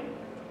me,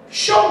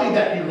 show me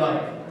that you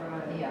love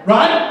me.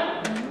 Right?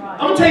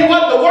 I'm going to tell you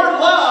what, the word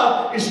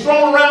love is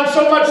thrown around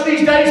so much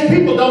these days,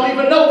 people don't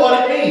even know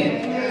what it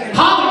means.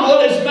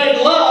 Hollywood has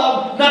made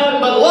love nothing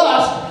but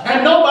lust,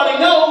 and nobody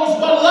knows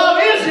what love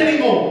is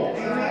anymore.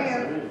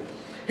 Amen.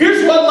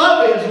 Here's what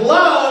love is.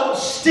 Love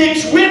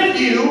sticks with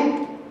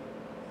you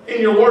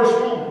in your worst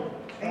moment.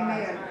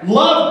 Amen.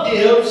 Love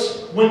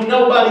gives when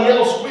nobody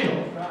else will.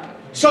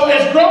 So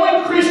as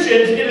growing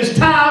Christians, it is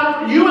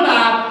time for you and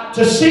I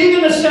to see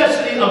the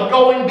necessity of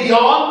going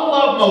beyond the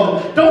love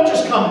motive. Don't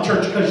just come to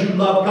church because you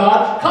love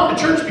God. Come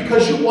to church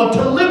because you want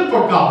to live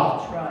for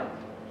God. That's right.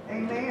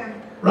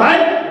 Amen.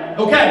 Right?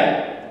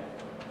 Okay.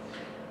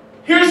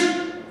 Here's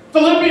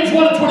Philippians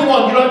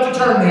 1:21. You don't have to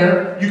turn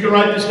there. You can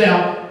write this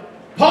down.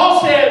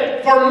 Paul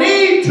said, for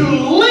me to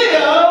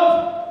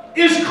live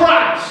is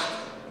Christ.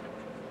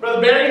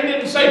 Brother Barry, he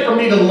didn't say for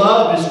me to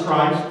love is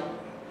Christ.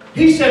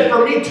 He said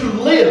for me to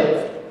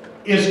live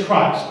is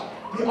Christ.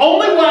 The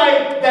only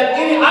way that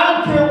I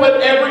don't care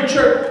what every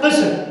church,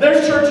 listen,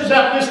 there's churches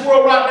out in this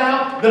world right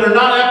now that are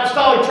not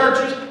apostolic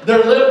churches.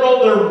 They're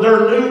liberal,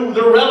 they're new,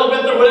 they're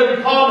relevant, they're whatever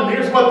you call them, and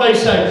here's what they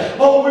say.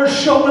 Oh, we're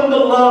showing the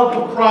love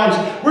of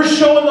Christ. We're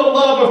showing the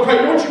love of Christ.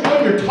 You know what you're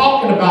doing? You're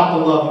talking about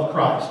the love of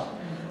Christ.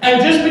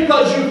 And just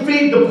because you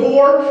feed the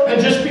poor, and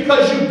just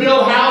because you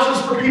build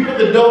houses for people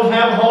that don't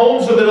have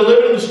homes or that are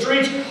living in the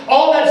streets,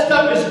 all that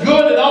stuff is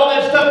good and all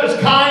that stuff is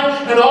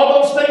kind and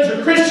all those things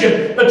are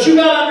Christian. But you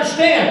got to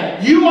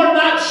understand, you are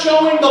not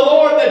showing the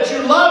Lord that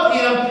you love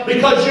Him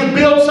because you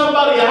build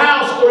somebody a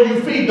house or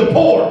you feed the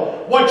poor.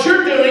 What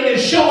you're doing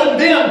is showing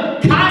them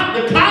the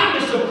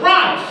kindness of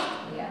Christ.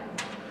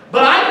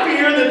 But I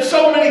fear that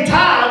so many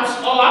times,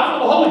 I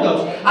feel the Holy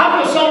Ghost.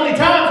 I feel so many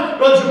times,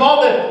 Brother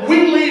Jamal, that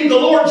we leave the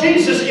Lord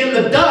Jesus in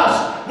the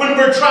dust when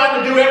we're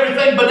trying to do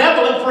everything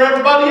benevolent for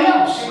everybody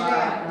else.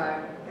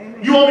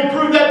 You want me to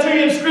prove that to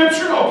you in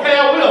Scripture? Okay,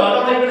 I will.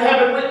 I don't even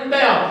have it written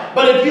down.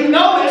 But if you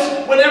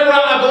notice, whenever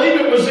I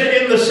believe it was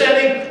in the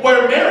setting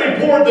where Mary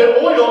poured the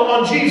oil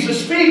on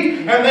Jesus'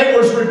 feet and they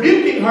was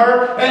rebuking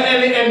her,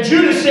 and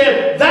Judas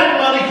said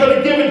that money could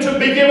have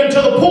been given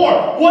to the poor.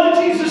 What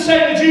did Jesus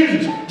say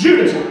to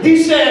Judas?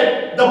 He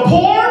said, the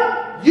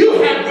poor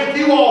you have with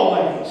you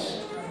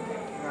always.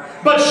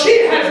 But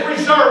she has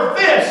reserved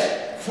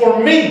this for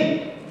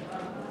me,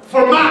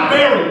 for my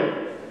burial.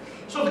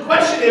 So the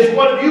question is,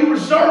 what have you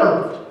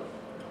reserved?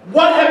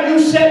 What have you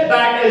set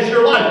back as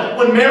your life?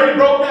 When Mary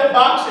broke that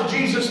box at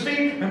Jesus'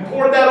 feet and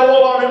poured that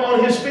oil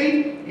on His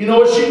feet, you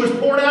know what she was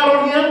pouring out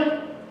on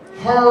Him?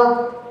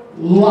 Her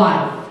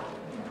life.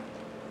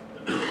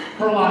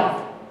 Her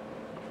life.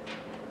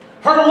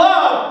 Her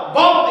love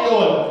bought the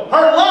oil.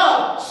 Her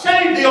love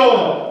saved the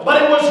oil.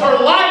 But it was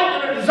her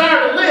life and her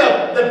desire to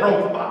live that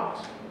broke the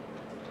box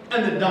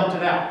and that dumped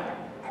it out.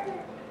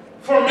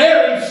 For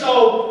Mary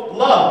so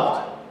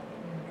loved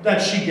that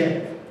she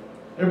gave.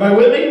 Everybody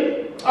with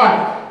me? All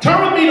right.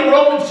 Turn with me to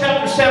Romans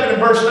chapter 7 and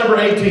verse number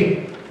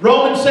 18.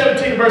 Romans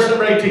 17 verse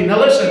number 18. Now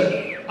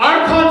listen.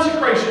 Our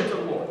consecration to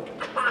the Lord,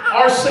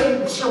 our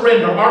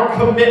surrender, our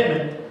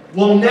commitment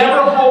will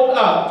never hold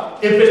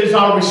up if it is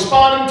our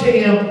responding to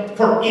Him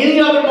for any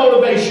other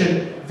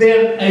motivation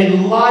than a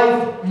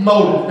life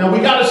motive. Now we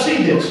got to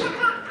see this.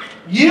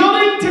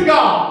 Yielding to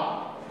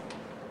God,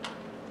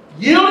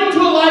 yielding to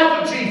a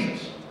life of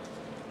Jesus,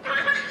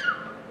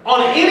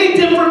 on any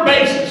different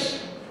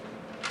basis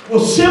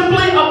will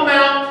simply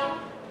amount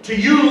to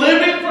you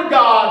living for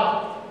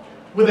God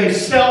with a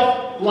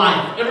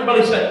self-life.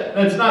 Everybody say,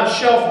 it's not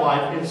shelf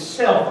life, it's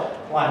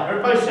self-life.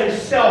 Everybody say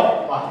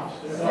self-life.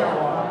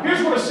 Self-life.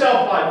 Here's what a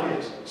self-life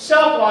is.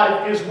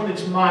 Self-life is when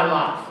it's my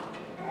life.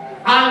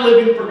 I'm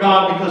living for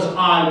God because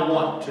I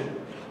want to.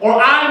 Or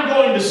I'm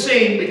going to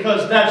sing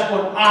because that's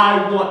what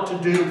I want to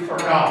do for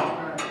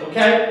God.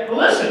 Okay? But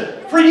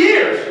listen, for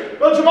years,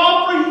 Brother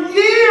Jamal, for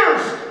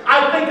years,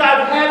 I think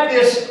I've had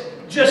this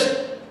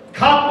just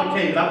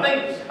complicated. I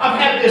think I've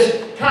had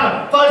this kind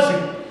of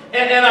fuzzy.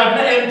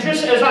 And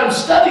just as I'm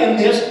studying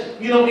this,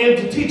 you know, and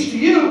to teach to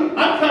you,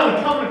 I'm kind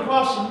of coming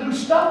across some new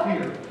stuff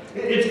here.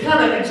 It's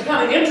kind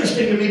of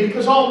interesting to me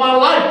because all my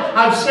life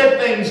I've said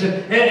things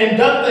and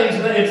done things,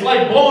 and it's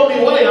like blowing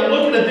me away. I'm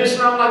looking at this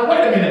and I'm like,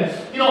 wait a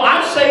minute. You know,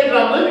 I say that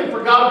I'm living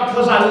for God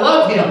because I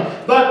love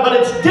Him, but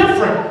it's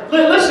different.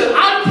 Listen,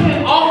 I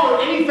can't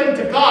offer anything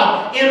to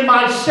God in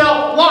my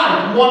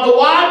self-life. You want to know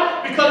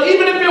why? Because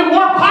even if it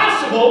were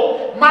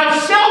possible, my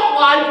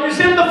self-life is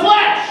in the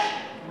flesh.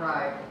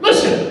 Right.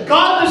 Listen,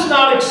 God does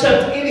not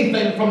accept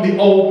anything from the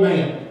old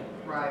man.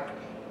 Right.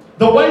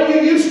 The way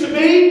you used to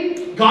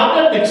be, God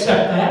doesn't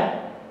accept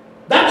that.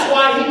 That's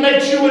why He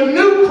makes you a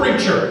new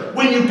creature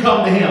when you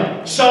come to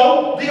Him.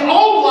 So, the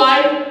old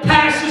life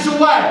passes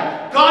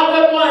away. God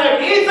doesn't want to have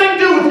anything to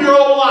do with your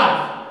old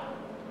life.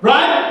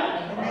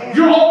 Right? Amen.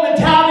 Your old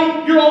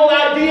mentality, your old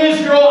ideas,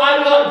 your old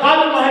ideology. God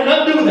doesn't want to have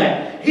nothing to do with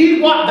that.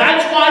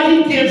 That's why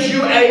He gives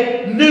you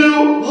a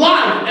new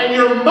life. And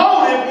your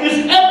motive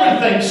is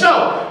everything.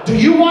 So, do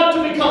you want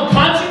to become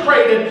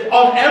consecrated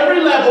on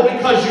every level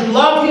because you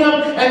love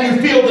Him and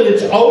you feel that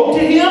it's owed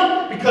to Him?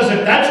 Because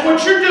if that's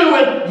what you're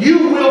doing,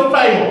 you will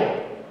fail.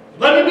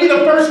 Let me be the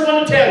first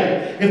one to tell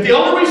you. If the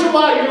only reason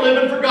why you're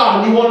living for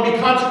God and you want to be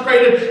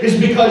consecrated is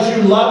because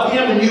you love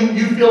Him and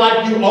you feel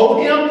like you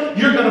owe Him,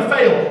 you're going to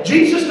fail.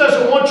 Jesus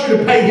doesn't want you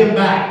to pay Him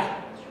back.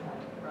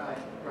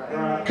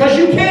 Because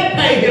you can't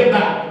pay Him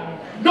back.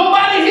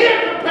 Nobody here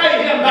can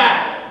pay Him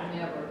back.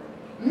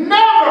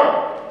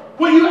 Never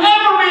will you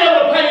ever be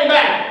able to pay Him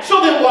back.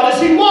 So then what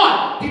does He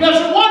want? He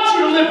doesn't want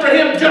you to live for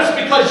Him just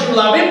because you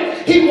love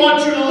Him. He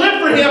wants you to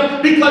live for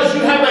Him because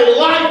you have a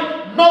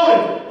life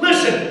motive.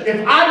 Listen,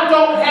 if I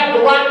don't have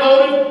the right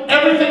motive,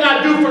 everything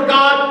I do for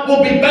God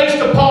will be based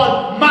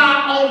upon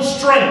my own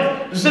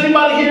strength. Can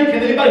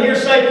anybody here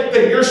say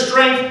that your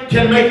strength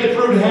can make it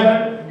through to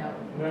heaven?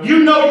 No.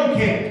 You know you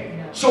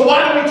can't. So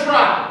why do we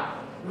try?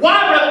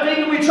 Why, Brother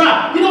Dean, do we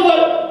try? You know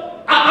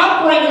what?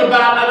 I'm bringing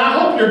about, and I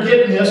hope you're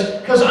getting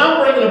this, because I'm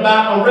bringing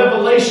about a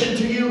revelation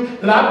to you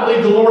that I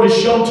believe the Lord has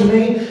shown to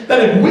me, that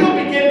if we'll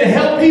begin to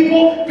help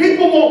people,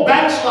 people won't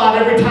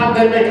backslide every time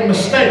they make a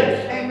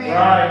mistake. Amen.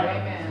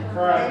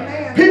 Right.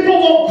 Amen. People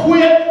won't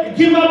quit and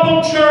give up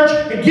on church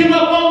and give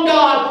up on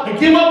God and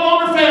give up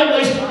on their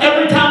families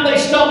every time they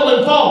stumble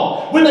and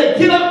fall. When they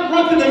get up and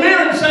look in the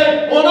mirror and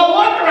say, well, no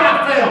wonder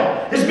I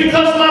fell. It's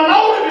because my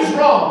motive is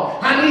wrong.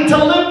 I need to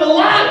live the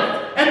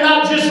life and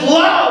not just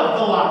love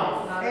the life.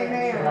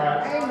 Amen.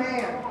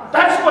 Amen.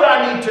 That's what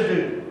I need to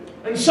do.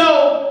 And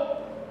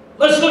so,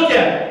 let's look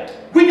at it.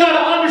 We got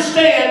to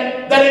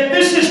understand that if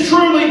this is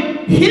truly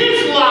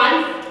His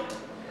life,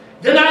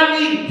 then I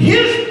need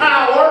His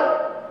power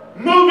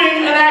moving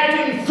and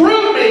acting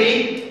through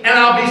me, and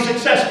I'll be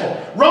successful.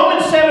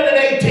 Romans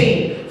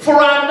 7:18. For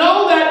I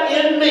know that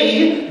in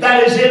me,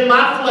 that is in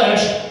my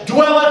flesh,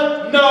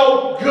 dwelleth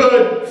no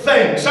good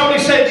thing. Somebody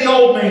say the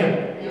old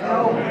man.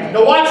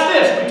 Now watch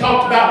this. We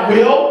talked about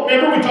will.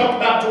 Remember we talked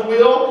about to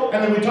will,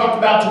 and then we talked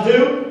about to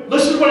do.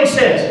 Listen to what he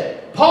says.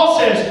 Paul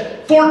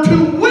says, for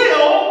to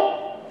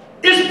will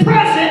is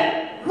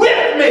present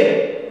with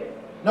me.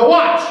 Now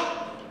watch.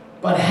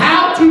 But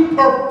how to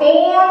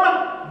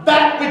perform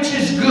that which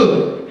is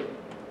good,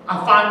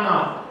 I find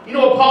not. You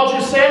know what Paul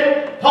just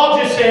said? Paul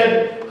just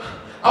said,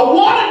 I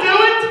want to do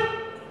it,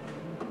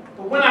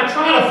 but when I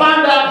try to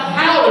find out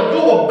how to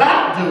go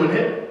about doing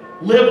it,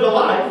 live the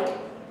life,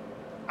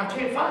 I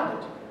can't find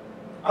it.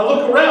 I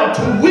look around.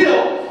 To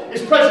will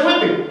is present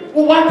with me.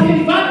 Well, why can't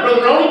you find it,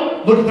 Brother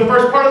Maroney? Look at the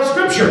first part of the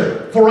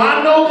scripture. For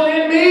I know that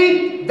in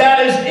me,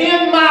 that is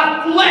in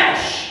my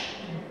flesh.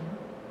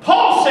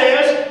 Paul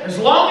says, as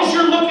long as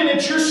you're looking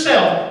at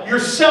yourself, your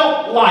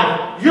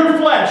self-life, your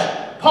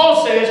flesh,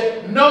 Paul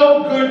says,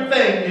 no good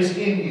thing is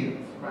in you.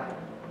 Right.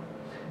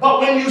 But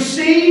when you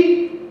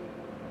see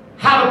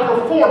how to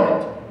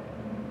perform it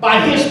by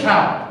His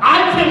power,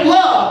 I can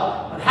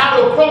love, but how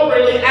to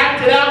appropriately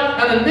act it out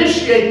and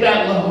initiate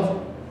that love,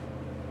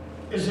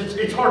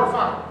 it's hard to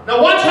find.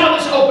 Now watch how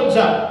this opens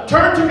up.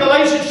 Turn to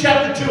Galatians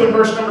chapter 2 and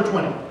verse number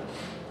 20.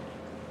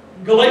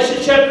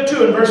 Galatians chapter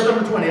 2 and verse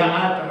number 20. I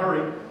have to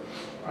hurry.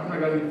 I'm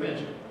not going to get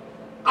finished.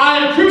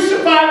 I am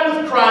crucified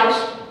with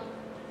Christ,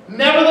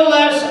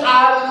 nevertheless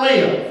I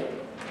live.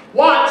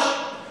 Watch.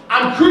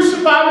 I'm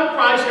crucified with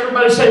Christ.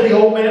 Everybody say the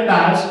old man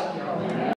dies.